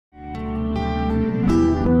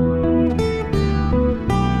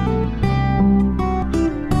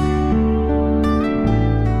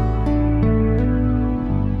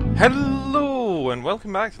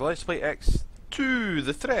welcome back to Let's Play X2,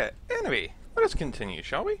 The Threat. Anyway, let us continue,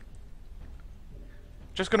 shall we?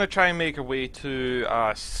 Just gonna try and make our way to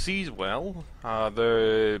Seaswell,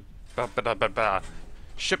 the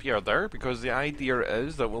shipyard there, because the idea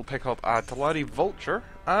is that we'll pick up a Talari Vulture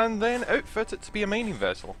and then outfit it to be a mining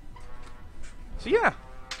vessel. So yeah,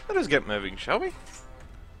 let us get moving, shall we?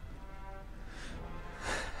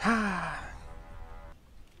 I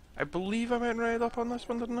believe I went right up on this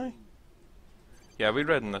one, didn't I? Yeah, we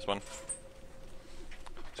read in this one.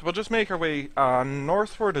 So we'll just make our way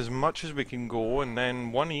northward as much as we can go, and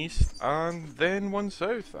then one east, and then one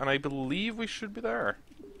south, and I believe we should be there.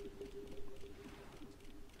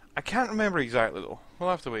 I can't remember exactly though.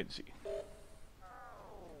 We'll have to wait and see.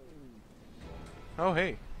 Oh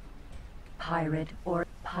hey. Pirate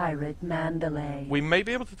Mandalay. We might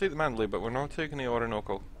be able to take the Mandalay, but we're not taking the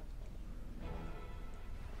Orinoco.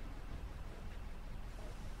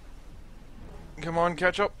 Come on,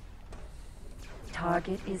 catch up.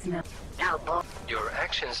 Target is now. Your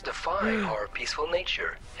actions defy our peaceful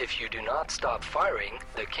nature. If you do not stop firing,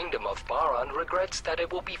 the Kingdom of Baron regrets that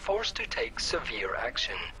it will be forced to take severe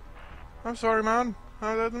action. I'm sorry, man.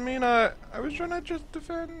 I didn't mean I was trying to just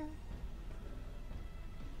defend.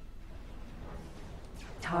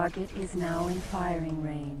 Target is now in firing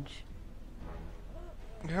range.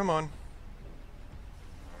 Come on.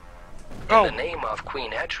 In the name of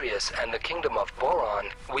Queen Atreus and the Kingdom of Boron,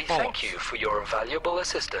 we thank you for your valuable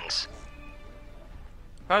assistance.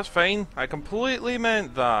 That's fine. I completely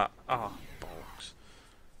meant that. Ah,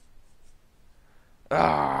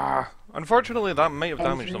 bollocks. Unfortunately, that might have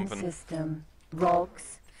damaged Engine something. system.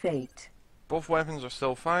 Rocks. Fate. Both weapons are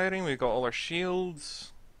still firing. We've got all our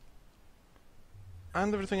shields.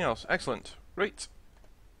 And everything else. Excellent. Right.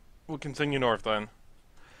 We'll continue north then.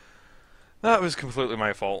 That was completely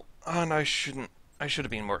my fault. And I should have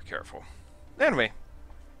been more careful. Anyway.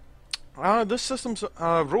 This system's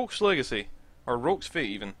Roke's Legacy. Or Roke's Fate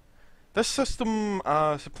even. This system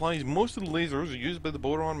supplies most of the lasers used by the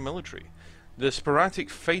Boron military. The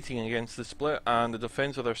sporadic fighting against the Split and the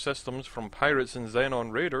defense of their systems from pirates and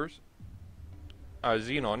Xenon raiders.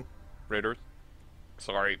 Xenon raiders.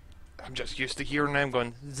 Sorry, I'm just used to hearing them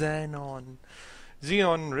going Xenon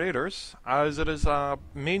raiders, as it is a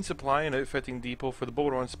main supply and outfitting depot for the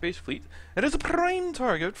Boron space fleet. It is a prime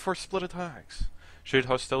target for Split attacks, should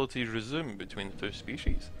hostilities resume between the two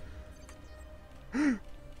species.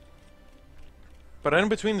 But in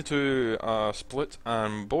between the two, Split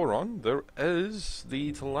and Boron, there is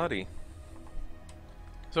the Talari.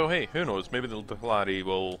 So hey, who knows, maybe the Talari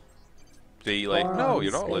will be like, no,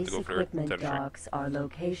 you're not allowed to go for equipment territory. docks are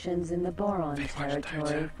locations in the Boron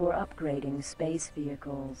territory for upgrading space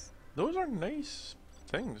vehicles. Those are nice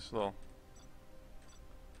things, though.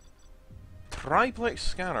 Triplex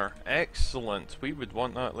scanner, excellent. We would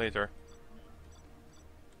want that later.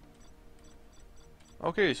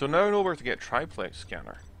 Okay, so now I know where to get triplex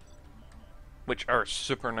scanner, which are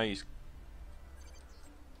super nice.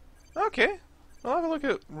 Okay, I'll have a look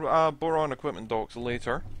at Boron equipment docks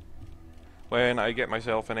later, when I get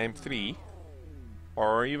myself an M3,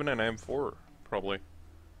 or even an M4, probably.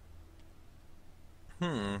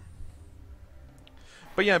 But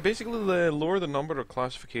yeah, basically the lower the number of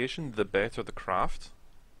classification, the better the craft.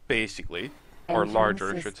 Basically. Or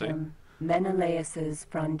larger, I should say. Menelaus's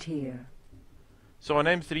Frontier. So an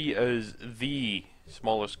M3 is the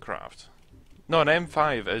smallest craft. No, an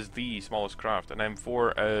M5 is the smallest craft. An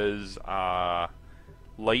M4 is a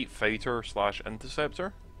light fighter /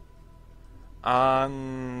 interceptor.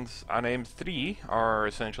 And an M3 are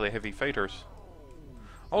essentially heavy fighters.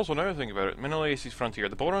 Also, now I think about it, Menelaus's Frontier.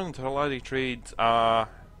 The Boron and Talari trade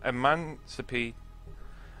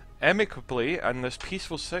amicably in this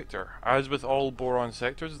peaceful sector. As with all Boron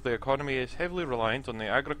sectors, the economy is heavily reliant on the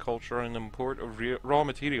agriculture and import of raw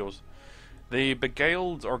materials. The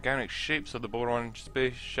beguiled organic shapes of the Boron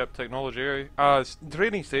spaceship technology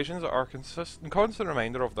trading stations are constant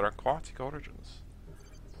reminder of their aquatic origins.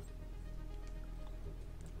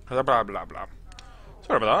 Blah blah blah blah.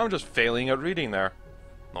 Sorry about that, I'm just failing at reading there.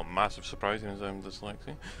 Not massive surprising as I'm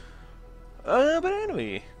dyslexic. But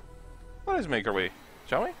anyway, let us make our way,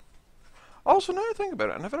 shall we? Also, now I think about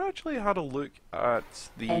it, I never actually had a look at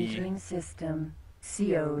the Entering system.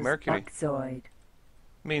 Ceos Mercury. Oxoid.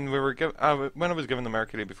 I mean, we were when I was given the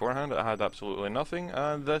Mercury beforehand, it had absolutely nothing,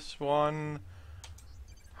 and this one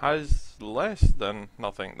has less than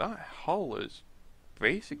nothing. That hull is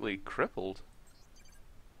basically crippled.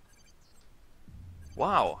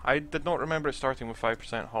 Wow, I did not remember it starting with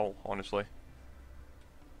 5% hull, honestly.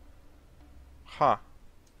 Huh.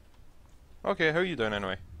 Okay, how are you doing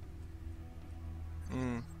anyway?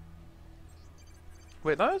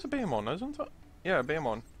 Wait, that is a Baemon, isn't it? Yeah, a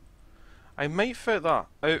Baemon. I might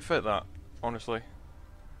outfit that, honestly.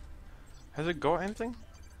 Has it got anything?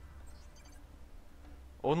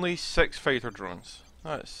 Only 6 fighter drones.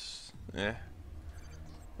 That's... yeah.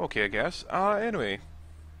 Okay, I guess. Anyway.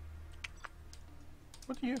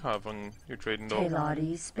 What do you have on your trading dock?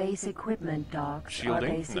 Teladi's space equipment docks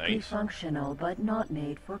Shielding? are basically Nice. functional but not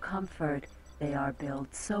made for comfort. They are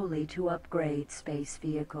built solely to upgrade space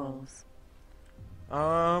vehicles.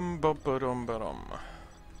 Ba-ba-dum-ba-dum.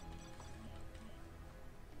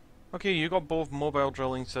 Okay, you got both mobile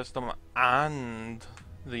drilling system and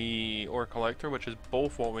the ore collector, which is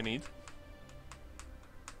both what we need.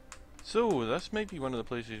 So, this might be one of the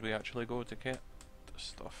places we actually go to get this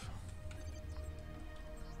stuff.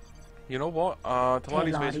 You know what?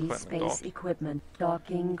 Teladi's Teladi's equipment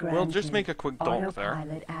docking granted. We'll just make a quick dock there.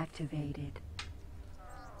 Autopilot activated.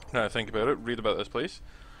 Now think about it, read about this place.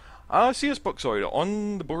 CS Buxoid.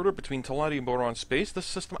 On the border between Teladi and Boron space, this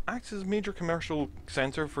system acts as a major commercial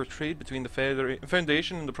centre for trade between the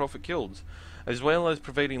Foundation and the Prophet Guilds, as well as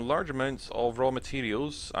providing large amounts of raw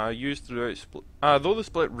materials used throughout though the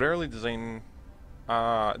split rarely design...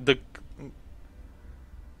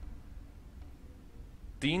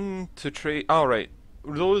 Dean to trade...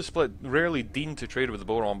 Though the split rarely deem to trade with the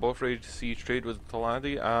Boron, both ready to see trade with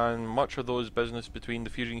Teladi, and much of those business between the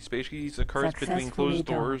fusion species occurs between closed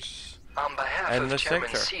doors On behalf in of this Chairman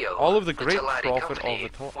sector. Seal, All of the great Teladi profit Company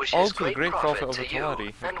of the wishes all to the great profit profit of the to you Teladi,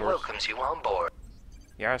 of and course. welcomes you on board.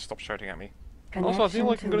 Yeah, stop shouting at me. Connection Also, I feel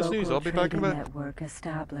like I'm gonna to sneeze. local I'll be back in a trading bit. network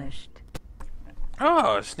established.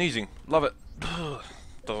 Sneezing. Love it.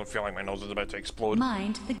 Doesn't feel like my nose is about to explode.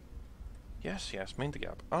 Mind the Yes, mind the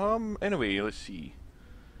gap. Anyway, let's see.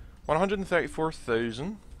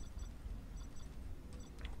 134,000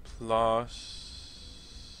 plus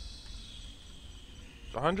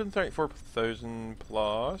 134,000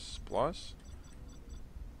 plus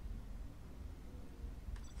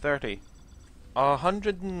 30.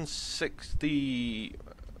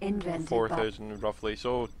 164,000 roughly.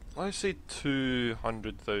 So let's say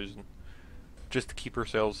 200,000, just to keep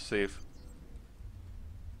ourselves safe.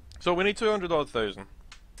 So we need 200,000.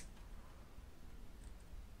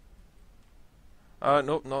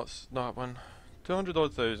 Nope, not that one.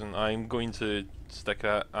 200,000. I'm going to stick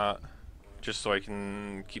that at, just so I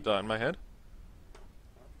can keep that in my head.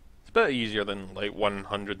 It's a bit easier than like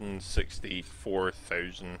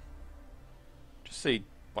 164,000. Just say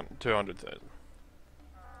 200,000.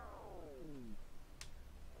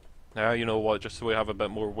 Now you know what? Just so we have a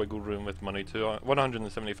bit more wiggle room with money too.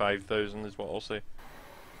 175,000 is what I'll say.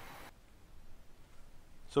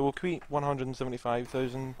 So we'll keep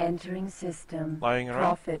 175,000 Entering system. lying around.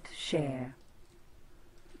 Profit share.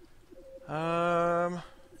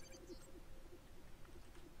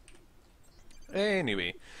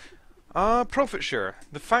 Anyway. Profit share.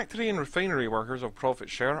 The factory and refinery workers of Profit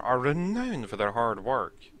Share are renowned for their hard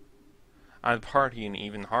work. And partying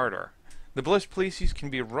even harder. The bliss places can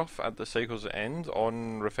be rough at the cycle's end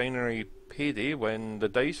on refinery payday when the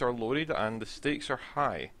dice are loaded and the stakes are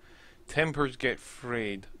high. Tempers get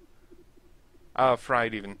fried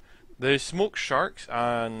even. The smoke sharks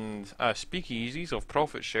and speakeasies of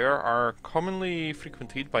Profit Share are commonly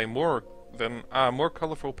frequented by more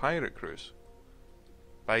colourful pirate crews.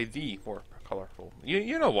 By the more colourful.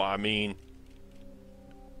 You know what I mean.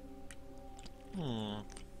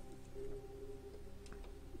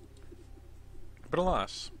 But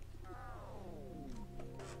alas.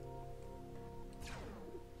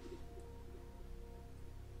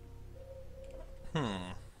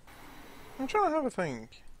 I'm trying to have a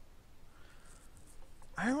think.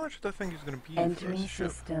 How much do I think is going to be for Entering this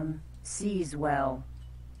ship? system. Sees well.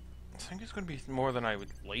 I think it's going to be more than I would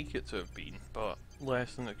like it to have been, but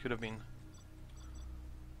less than it could have been.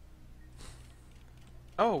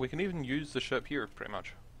 Oh, we can even use the ship here, pretty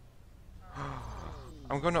much.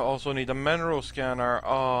 I'm going to also need a mineral scanner.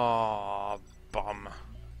 Oh, bum.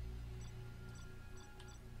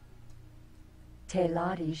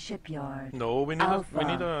 Teladi shipyard. No, we need Alpha.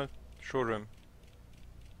 a showroom.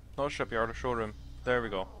 Not a shipyard, a showroom. There we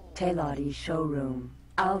go. Teladi showroom.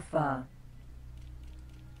 Alpha.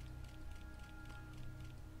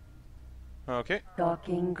 Okay.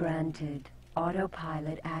 Docking granted.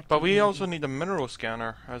 Autopilot activated. But we also need a mineral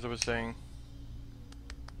scanner, as I was saying.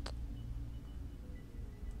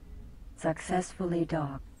 Successfully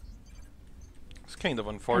docked. It's kind of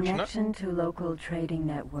unfortunate. Connection to local trading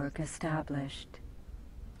network established.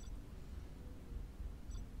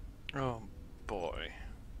 Oh boy.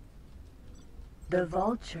 The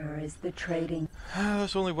Vulture is the trading.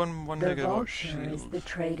 There's only one The megawatt Vulture is shield. the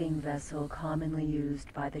trading vessel commonly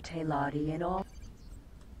used by the Teladi in all.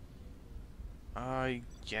 I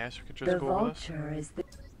guess we could just The go with this. Vulture is the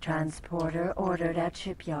transporter ordered at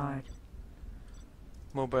shipyard.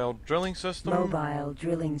 Mobile drilling system. Mobile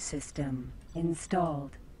drilling system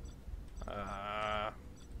installed.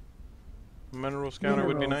 Mineral scanner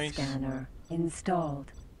would be Mineral nice. Scanner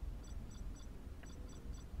installed.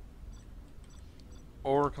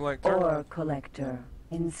 Ore collector. Ore collector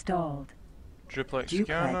installed. Duplex Duplex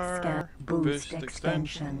scanner. scan boost extension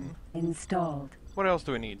extension. installed. What else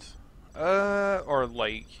do we need? Or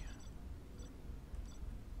like...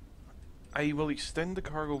 I will extend the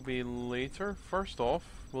cargo bay later. First off,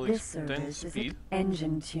 we'll This extend service is speed.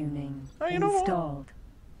 engine tuning Oh, you know what? installed.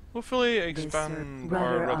 We'll fully This expand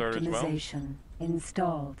our rudder rudder as well. optimization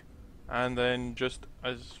installed. And then just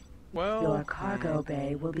as well... Your cargo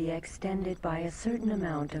bay will be extended by a certain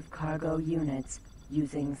amount of cargo units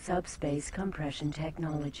using subspace compression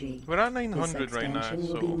technology. We're at This 900 right now,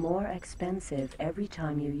 extension will be so... more expensive every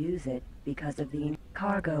time you use it because of the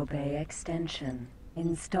cargo bay extension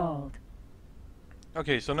installed.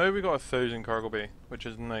 Okay, so now we got 1,000 cargo bay, which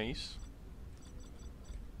is nice.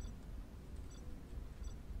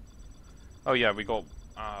 Oh yeah, we got,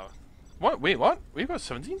 what? Wait, what? We got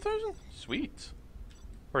 17,000? Sweet.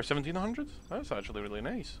 Or 1,700? That's actually really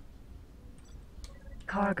nice.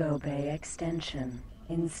 Cargo bay extension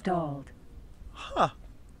installed. Huh.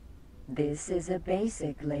 This is a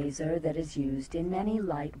basic laser that is used in many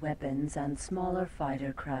light weapons and smaller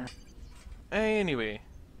fighter craft. Anyway.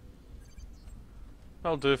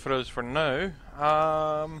 That'll do for us for now.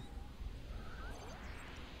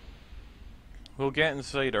 We'll get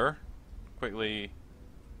inside her. Quickly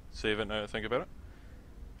save it now to think about it.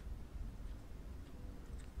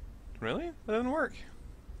 Really? That didn't work.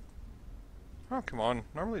 Oh, come on.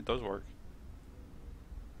 Normally it does work.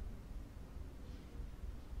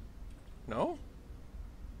 No?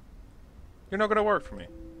 You're not gonna work for me.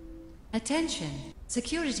 Attention.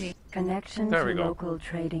 Security. Connection There to we go. local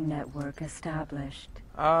trading network established.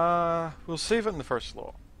 We'll save it in the first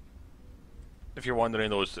slot. If you're wondering,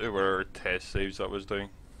 those were test saves that I was doing.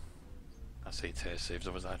 I say test saves,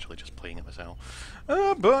 I was actually just playing it myself.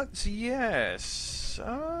 But yes.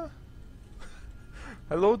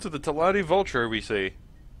 Hello to the Talari Vulture, we say.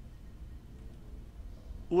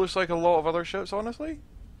 Looks like a lot of other ships, honestly.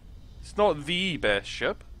 It's not the best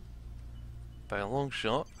ship, by a long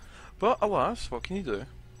shot. But alas, what can you do?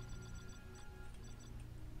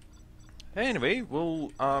 Anyway, we'll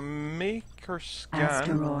make our scan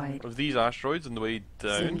Asteroid. of these asteroids on the way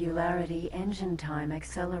down. Singularity engine time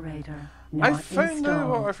accelerator. I Not found out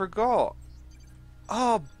what I installed. forgot.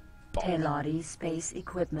 Oh, Teladi space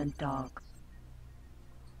equipment dock.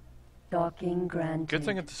 Docking granted. Good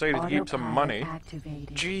thing I decided to keep some Autopilot money.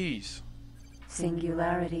 Activated. Jeez.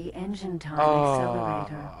 Singularity engine time Ah.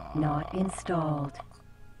 accelerator. Not installed.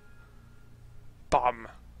 Bum.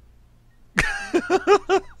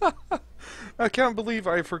 I can't believe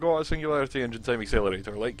I forgot a Singularity Engine Time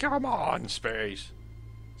Accelerator. Like, come on, Space.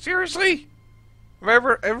 Seriously?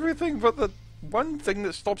 Everything but the one thing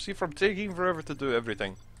that stops you from taking forever to do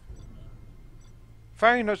everything.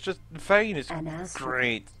 Fine, that's just fine. It's An astro-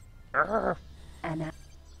 great. Urgh. An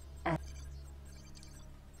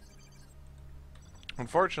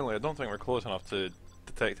Unfortunately, I don't think we're close enough to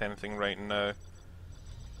detect anything right now.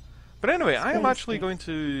 But anyway, I am Space actually base. going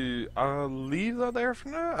to leave that there for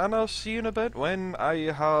now, and I'll see you in a bit when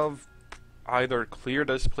I have either cleared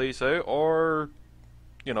this place out or,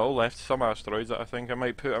 you know, left some asteroids that I think I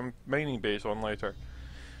might put a mining base on later.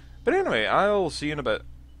 But anyway, I'll see you in a bit.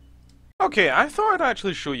 Okay, I thought I'd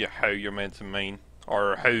actually show you how you're meant to mine,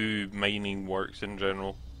 or how mining works in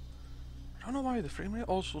general. I don't know why the frame rate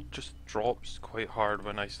also just drops quite hard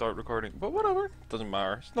when I start recording, but whatever, doesn't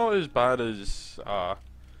matter. It's not as bad as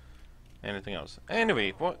anything else.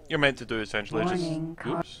 Anyway, what you're meant to do essentially is warning.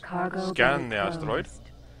 just Cargo scan bay the asteroid, closed.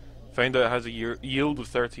 find out it has a yield of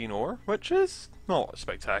 13 ore, which is not a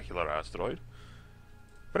spectacular asteroid.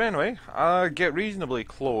 But anyway, get reasonably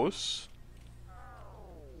close,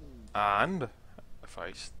 and if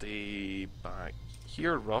I stay back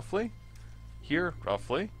here roughly,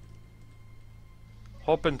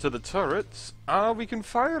 hop into the turrets, we can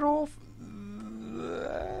fire off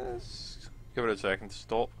this. Give it a second to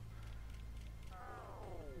stop.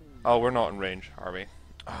 Oh, we're not in range, are we?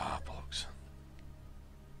 Ah, bollocks.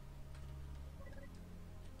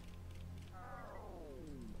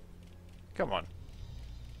 Come on.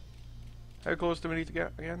 How close do we need to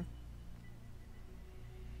get again?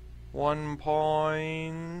 1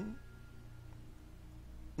 point...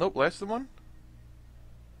 Nope, less than 1?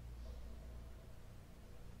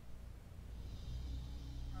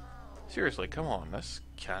 Seriously, come on,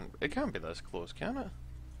 it can't be this close, can it?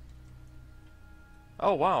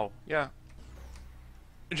 Oh wow, yeah.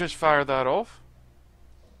 Just fire that off.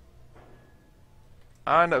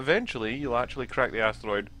 And eventually you'll actually crack the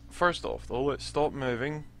asteroid. First off though, let's stop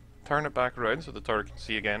moving, turn it back around so the turret can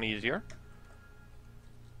see again easier.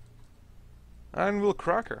 And we'll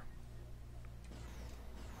crack her.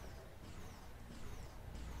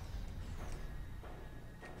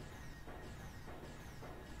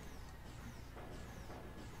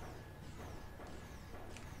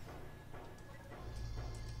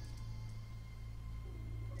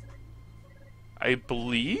 I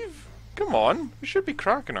believe? Come on, we should be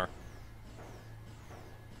cracking her.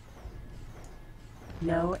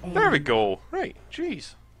 No aim. There we go. Right,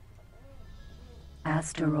 jeez.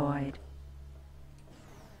 Asteroid.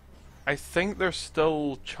 I think there's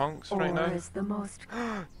still chunks right Ore now. is the most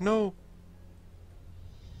No.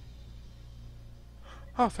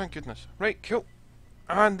 Oh, thank goodness. Right, cool.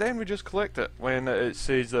 And then we just collect it when it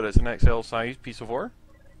says that it's an XL size piece of ore.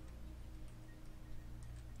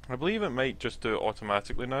 I believe it might just do it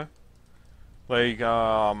automatically now. Like,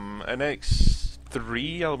 in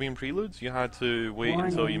X3 Albion Preludes, you had to wait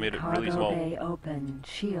until you made it really Cargo small. bay open.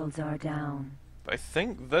 Shields are down. But I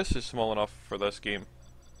think this is small enough for this game.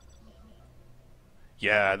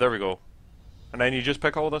 Yeah, there we go. And then you just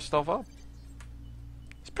pick all this stuff up.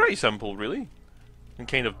 It's pretty simple, really. And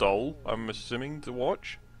kind of dull, I'm assuming, to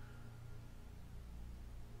watch.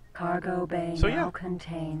 Cargo bay So, now yeah.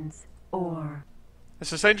 contains ore.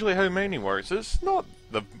 It's essentially how mining works. It's not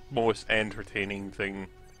the most entertaining thing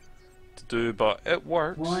to do, but it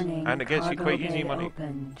works. Warning, And it gets you cargo quite easy bay money.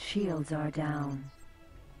 open. Shields are down.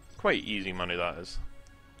 Quite easy money, that is.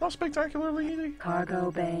 Not spectacularly easy. Cargo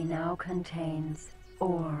bay now contains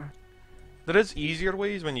ore. There is easier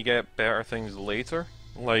ways when you get better things later.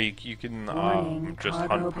 Like, you can Warning, just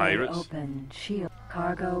cargo hunt bay pirates. open. Shield.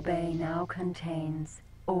 Cargo bay now contains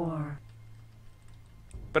ore.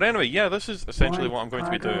 But anyway, yeah, this is essentially what I'm going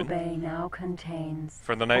to be Cargo doing bay now contains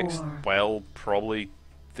for the next, ore. well, probably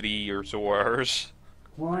 3 or so hours.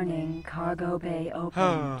 Warning, cargo bay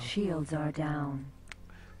open. Shields are down.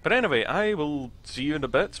 But anyway, I will see you in a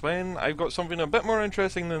bit when I've got something a bit more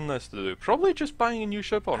interesting than this to do. Probably just buying a new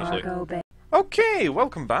ship, honestly. Cargo bay. Okay,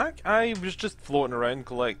 welcome back. I was just floating around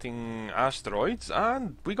collecting asteroids,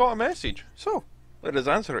 and we got a message. So, let us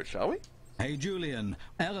answer it, shall we? Hey Julian,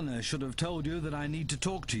 Eleanor should have told you that I need to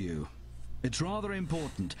talk to you. It's rather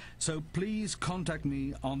important, so please contact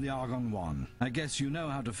me on the Argon 1. I guess you know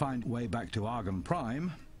how to find way back to Argon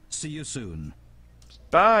Prime. See you soon.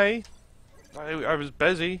 Bye. I was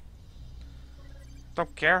busy.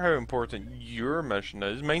 Don't care how important your mission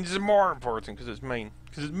is. Mine's more important because it's mine.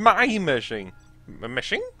 Because it's my mission.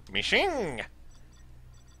 Mission? Mission?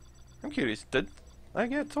 I'm curious, did I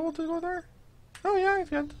get told to go there? Oh yeah, I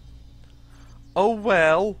did. Oh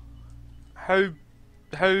well. How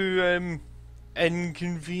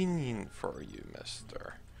inconvenient for you,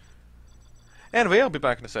 mister. Anyway, I'll be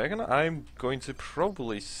back in a second. I'm going to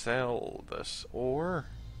probably sell this ore.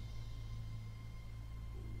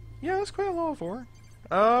 Yeah, that's quite a lot of ore.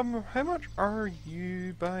 How much are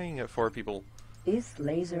you buying it for, people? This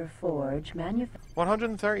laser forge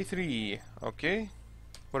 133. Okay.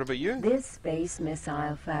 What about you? This space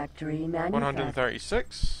missile factory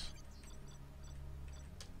 136.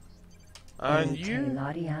 And you?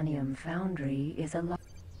 Teladianium foundry is a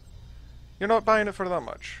You're not buying it for that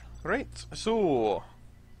much. Right, so...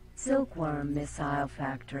 silkworm missile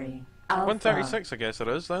factory. Alpha 136 I guess it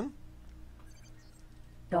is then.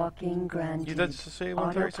 docking granted. You did say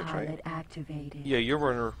 136, right? Autopilot activated. Yeah, you're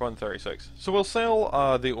running 136. So we'll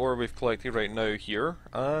sell the ore we've collected right now here,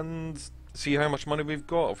 and see how much money we've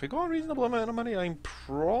got. If we got a reasonable amount of money, I'm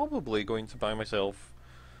probably going to buy myself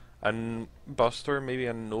a Buster, maybe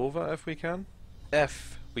a Nova if we can.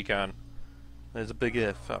 If we can. There's a big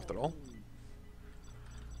if, after all.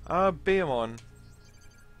 Baemon.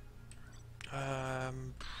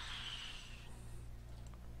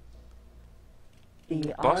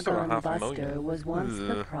 The Buster, Argon 500,000. Buster was once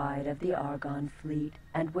the Ugh. pride of the Argon fleet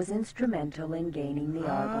and was instrumental in gaining the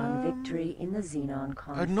Argon victory in the Xenon A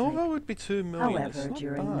conflict. Nova would be 2 million. It's However, not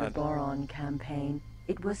during the bad. Boron campaign,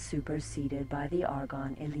 it was superseded by the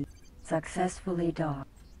Argon elite. Successfully docked.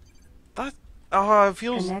 That it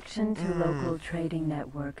feels. Connection to local trading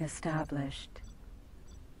network established.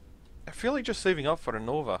 I feel like just saving up for a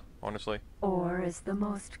Nova, honestly. Ore is the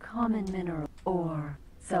most common mineral. Ore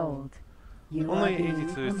sold. You Only are being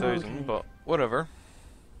 82,000, promoted. but whatever.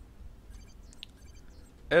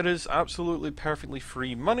 It is absolutely perfectly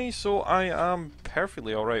free money, so I am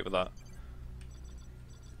perfectly alright with that.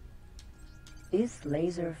 This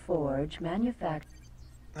laser forge manufactured.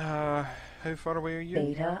 how far away are you?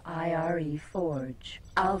 Beta IRE Forge.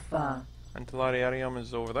 Alpha. And Teladium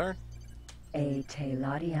is over there. A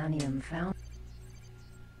Teladianium found.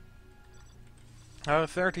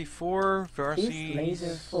 34 versus... This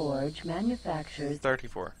laser forge manufactures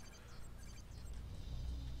 34.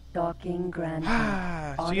 docking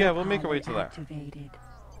granted. So yeah, we'll make our way to that. Activated.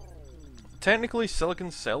 Technically,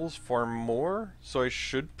 silicon sells for more, so I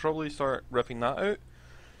should probably start ripping that out.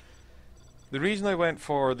 The reason I went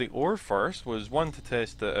for the ore first was, one, to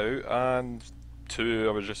test it out, and two,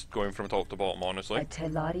 I was just going from top to bottom, honestly. A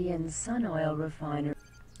Teladian sun oil refiner.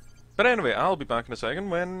 But anyway, I'll be back in a second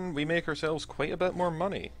when we make ourselves quite a bit more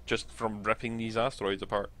money, just from ripping these asteroids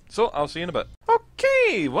apart. So, I'll see you in a bit.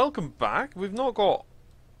 Okay, welcome back. We've not got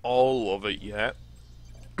all of it yet.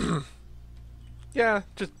 Yeah,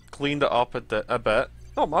 just cleaned it up a bit.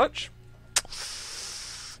 Not much.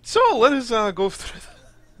 So, let us go through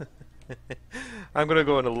I'm going to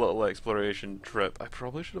go on a little exploration trip. I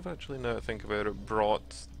probably should have actually, now that I think about it,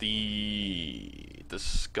 brought the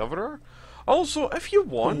Discoverer. Also, if you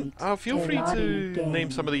want, feel free to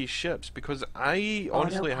name some of these ships, because I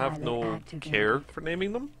honestly have no care for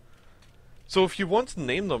naming them. So if you want to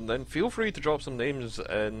name them, then feel free to drop some names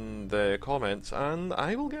in the comments, and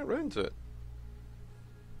I will get round to it.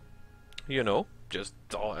 You know, just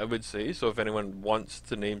all I would say, so if anyone wants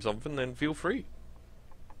to name something, then feel free.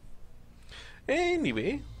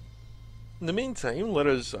 Anyway, in the meantime, let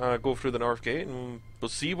us go through the North Gate, and we'll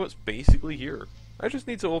see what's basically here. I just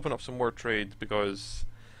need to open up some more trade, because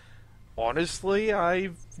honestly,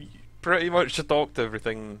 I've pretty much stocked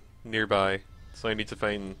everything nearby, so I need to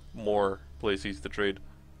find more places to trade.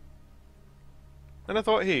 And I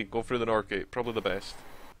thought, hey, go through the North Gate, probably the best.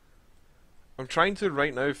 I'm trying to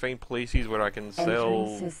right now find places where I can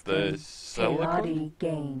sell the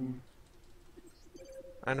silicon.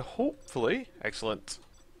 And hopefully, excellent,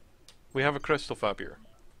 we have a crystal fab here.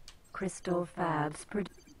 Crystal fabs.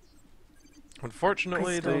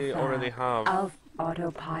 Unfortunately, they already have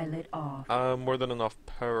autopilot off. more than enough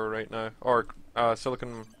power right now, or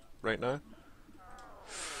silicon right now.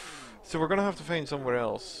 So we're gonna have to find somewhere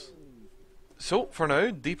else. So for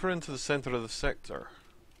now, deeper into the center of the sector.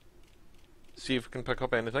 See if we can pick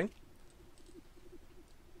up anything.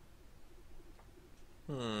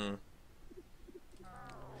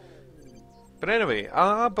 But anyway,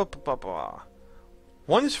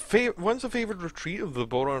 once a favoured retreat of the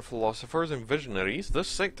Boron philosophers and visionaries, this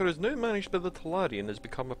sector is now managed by the Teladi and has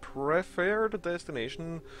become a preferred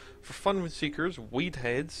destination for fun seekers, weed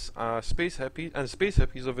heads, space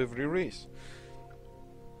hippies of every race.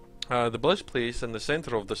 The Bliss Place in the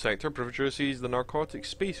centre of the sector produces the narcotic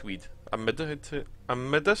space weed, a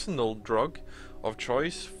medicinal drug of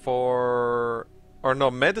choice for,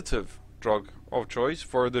 meditative drug of choice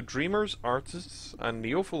for the dreamers, artists, and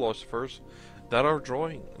neo-philosophers that are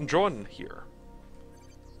drawn here.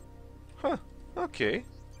 Huh, okay.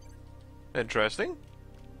 Interesting.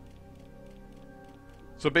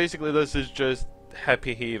 So basically this is just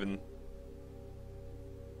Happy Haven.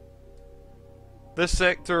 This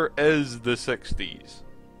sector is the 60s.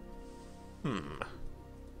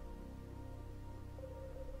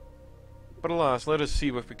 But alas, let us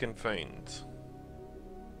see what we can find.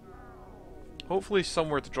 Hopefully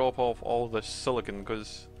somewhere to drop off all this silicon,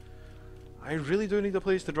 because I really do need a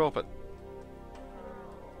place to drop it.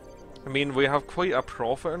 I mean, we have quite a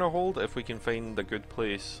profit in our hold if we can find a good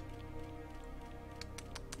place.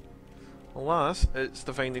 Alas, it's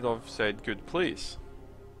the finding of said good place.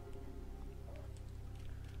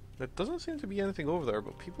 There doesn't seem to be anything over there,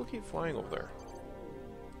 but people keep flying over there.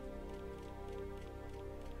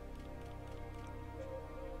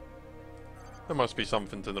 There must be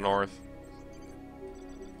something to the north.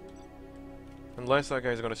 Unless that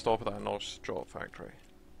guy's going to stop at that North Drop factory.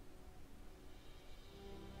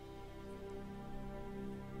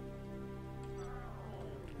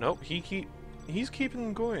 Nope, he's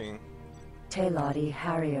keeping going. Teladi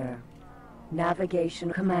Harrier.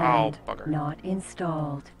 Navigation command not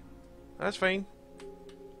installed. That's fine.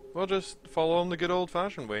 We'll just follow on the good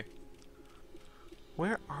old-fashioned way.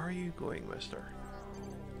 Where are you going, mister?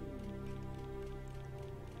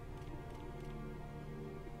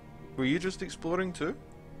 Were you just exploring too?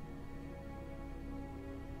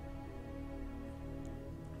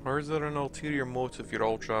 Or is there an ulterior motive you're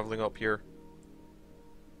all travelling up here?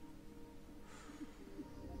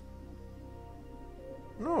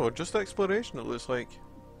 No, just exploration it looks like.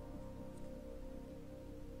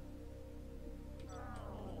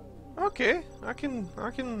 Okay, I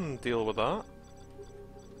can deal with that.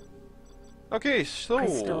 Okay, so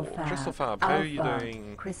Crystal Fab, how are you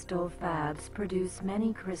doing? Crystal Fabs produce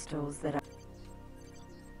many crystals that are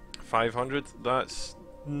 500. That's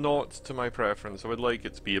not to my preference. I would like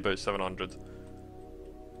it to be about 700.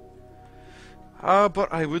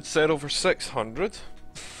 But I would settle for 600.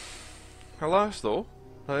 Alas, though,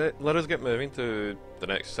 let us get moving to the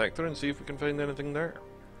next sector and see if we can find anything there.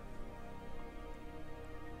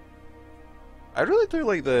 I really do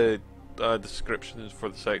like the descriptions for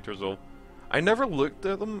the sectors, though. I never looked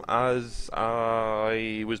at them as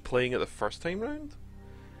I was playing it the first time round,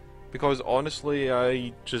 because honestly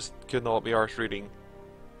I just could not be arsed reading.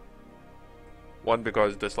 One,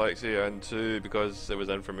 because dyslexia, and two, because it was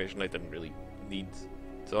information I didn't really need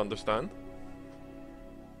to understand.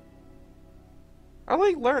 I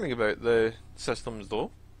like learning about the systems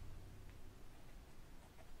though.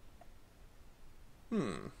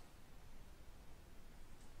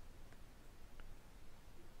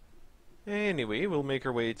 Anyway, we'll make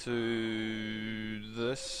our way to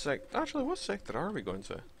this actually, what sector are we going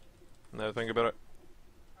to? Now I think about it.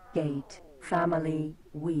 Gate. Family.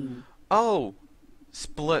 We. Oh!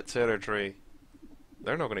 Split territory.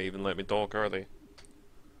 They're not going to even let me dock, are they?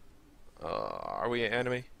 Are we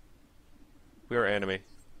enemy? We are enemy.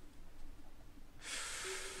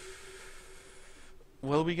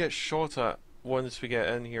 Will we get shot at once we get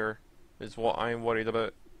in here, is what I'm worried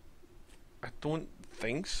about. I don't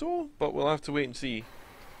think so, but we'll have to wait and see.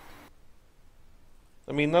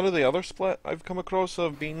 I mean, none of the other split I've come across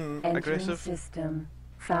have been Entering aggressive. system.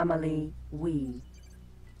 Family. We.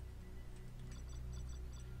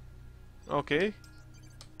 Okay.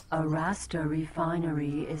 Arasta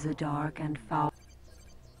Refinery is a dark and foul.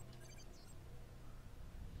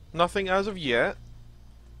 Nothing as of yet.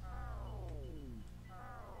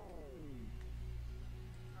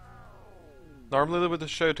 Normally they would have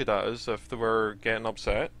shouted at us if they were getting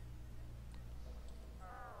upset.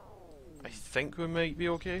 I think we might be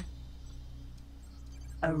okay.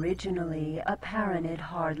 Originally a Paranid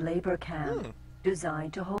hard labor camp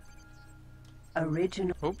designed to hold.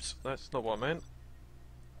 Oops, that's not what I meant.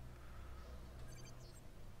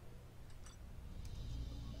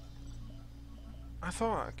 I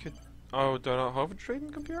thought I could... Oh, do I not have a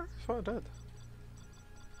trading computer? I thought I did.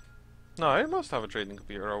 No, I must have a trading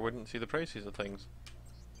computer or I wouldn't see the prices of things.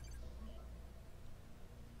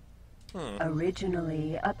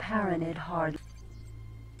 Originally a Paranid hard.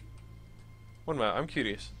 One minute, I'm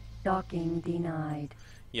curious. Docking denied.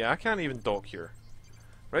 Yeah, I can't even dock here.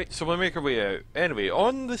 Right, so we'll make our way out. Anyway,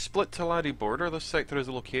 on the Split Taladi border, this sector is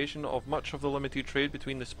the location of much of the limited trade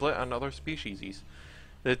between the Split and other species.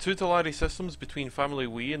 The two Taladi systems between Family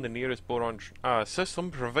We and the nearest Boron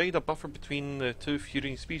system provide a buffer between the two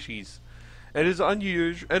feuding species. It is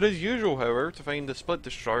usual, however, to find the Split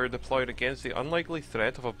Destroyer deployed against the unlikely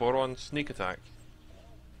threat of a Boron sneak attack.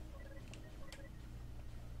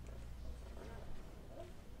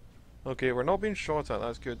 Okay, we're not being shot at,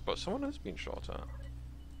 that's good, but someone is being shot at.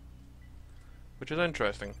 Which is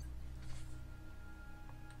interesting.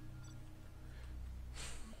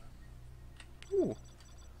 Ooh.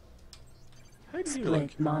 How do you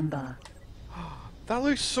look? Split Mamba. That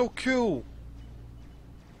looks so cool!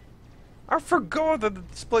 I forgot that the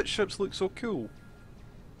split ships look so cool.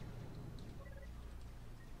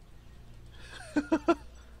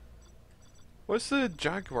 What's the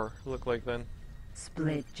Jaguar look like then?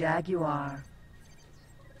 Split Jaguar.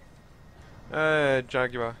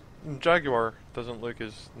 Jaguar. Jaguar doesn't look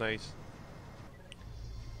as nice.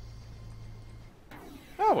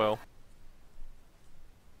 Oh well.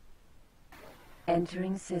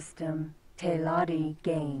 Entering system. Teladi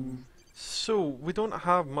gain. So, we don't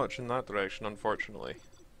have much in that direction, unfortunately.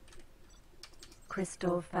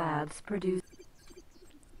 Crystal fabs produce.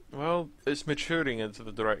 Well, it's maturing into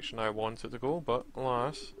the direction I want it to go, but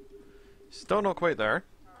alas, still not quite there.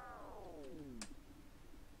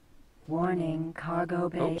 Warning, cargo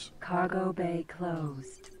bay. Oops. Cargo bay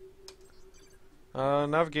closed.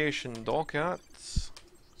 Navigation, dock at,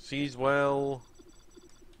 seas well.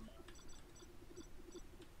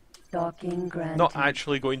 Docking granted. Not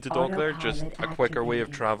actually going to dock there, just a quicker way of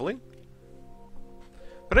travelling.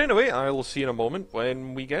 But anyway, I will see in a moment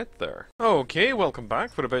when we get there. Okay, welcome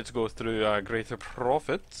back. We're about to go through Greater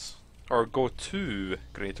Profit. Or go to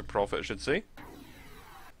Greater Profit, I should say.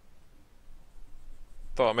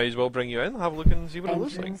 Thought I might as well bring you in, have a look and see what it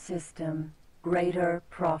looks Entering like. system. Greater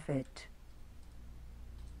profit.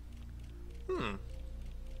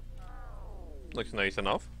 Looks nice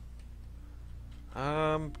enough.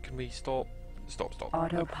 Can we stop? Stop.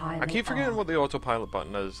 Autopilot. I keep forgetting off. what the autopilot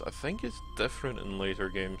button is. I think it's different in later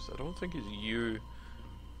games. I don't think it's U.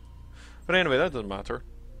 But anyway, that doesn't matter.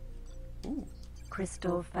 Ooh.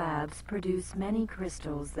 Crystal fabs produce many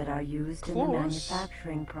crystals that are used in the Close.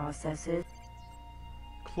 manufacturing processes.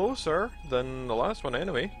 closer than the last one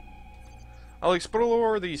anyway. I'll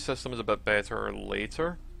explore these systems a bit better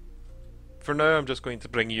later. For now, I'm just going to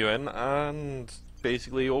bring you in and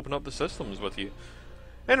basically open up the systems with you.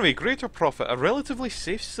 Anyway, Greater Profit, a relatively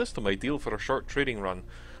safe system ideal for a short trading run.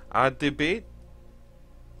 A debut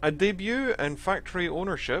in factory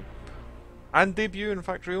ownership.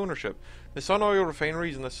 The Sun Oil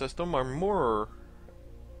refineries in the system are more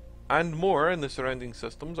in the surrounding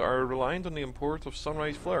systems are reliant on the import of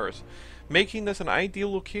sunrise flares, making this an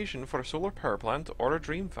ideal location for a solar power plant or a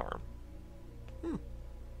dream farm.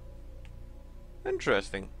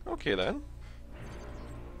 Interesting. Okay then.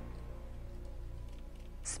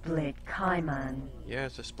 Split Kaiman.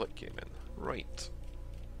 Yes, a split came in. Right.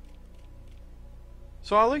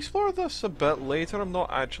 So I'll explore this a bit later. I'm not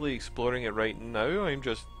actually exploring it right now. I'm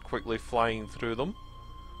just quickly flying through them.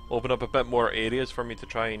 Open up a bit more areas for me to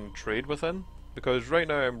try and trade within. Because right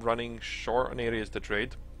now I'm running short on areas to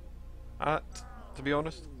trade at, to be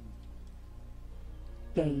honest.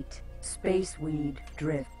 Gate. Spaceweed.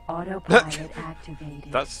 Drift. Autopilot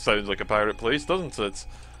activated. That sounds like a pirate place, doesn't it?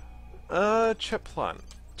 Chip plant.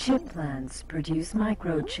 Chip plants produce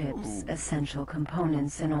microchips, essential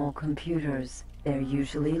components in all computers. They're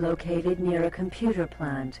usually located near a computer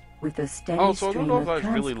plant with a steady So I don't stream know of if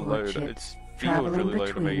that's really transport loud. chips It feels traveling really loud in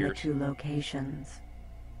between my the ears. two locations.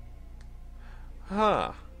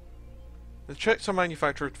 The chips are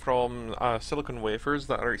manufactured from silicon wafers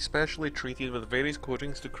that are especially treated with various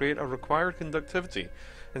coatings to create a required conductivity.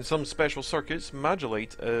 In some special circuits,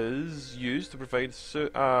 Magellite is used to provide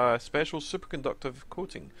special superconductive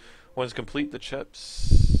coating. Once complete, the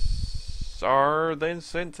chips are then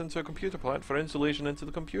sent into a computer plant for installation into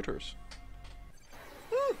the computers.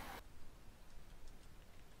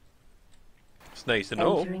 It's nice to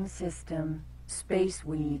know. Entering system.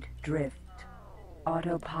 Spaceweed. Drift.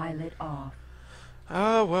 Autopilot off.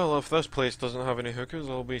 Well, if this place doesn't have any hookers,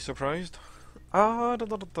 I'll be surprised. We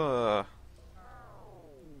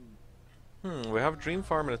have Dream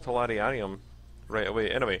Farm and a Telarium right away.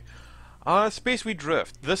 Anyway, Spaceweed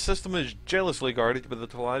Drift. This system is jealously guarded by the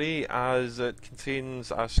Telari as it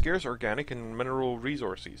contains scarce organic and mineral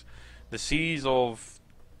resources. The seas of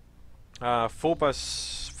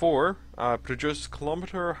Phobos 4 produce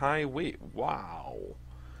kilometer-high weight. Wow.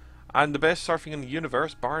 And the best surfing in the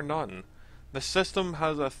universe, bar none. The system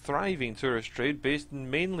has a thriving tourist trade based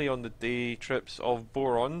mainly on the day trips of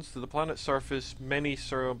Borons to the planet's surface, many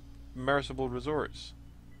submersible resorts.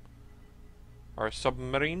 Or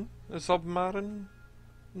submarine?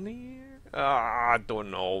 I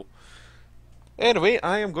don't know. Anyway,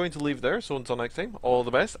 I am going to leave there, so until next time, all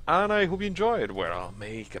the best, and I hope you enjoyed, where I'll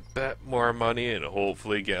make a bit more money and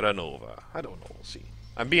hopefully get a Nova. I don't know, we'll see.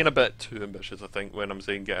 I'm being a bit too ambitious, I think, when I'm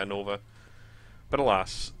saying get a Nova. But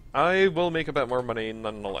alas, I will make a bit more money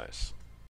nonetheless.